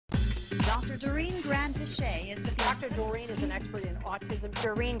Dr. Doreen Grand-Pichet is the Dr. Doreen is an expert in autism.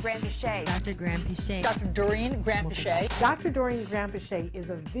 Doreen Grand-Pichet. Dr. Grand-Pichet. Dr. Doreen Grand-Pichet. Dr. Doreen Grand-Pichet is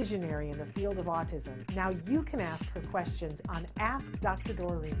a visionary in the field of autism. Now you can ask her questions on Ask Dr.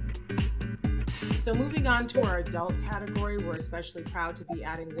 Doreen. So moving on to our adult category, we're especially proud to be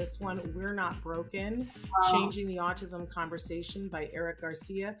adding this one, We're Not Broken, Changing the Autism Conversation by Eric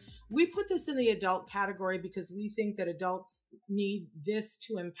Garcia. We put this in the adult category because we think that adults need this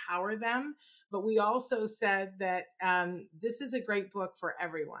to empower them. But we also said that this is a great book for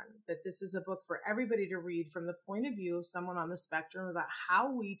everyone, that this is a book for everybody to read from the point of view of someone on the spectrum about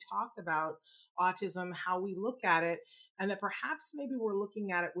how we talk about autism, how we look at it, and that perhaps maybe we're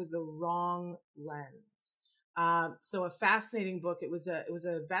looking at it with the wrong lens. So a fascinating book. It was a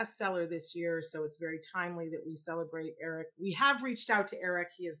bestseller this year, so it's very timely that we celebrate Eric. We have reached out to Eric.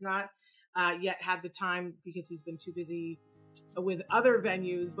 He has not yet had the time because he's been too busy with other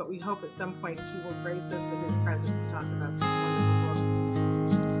venues, but we hope at some point he will grace us with his presence to talk about this wonderful book.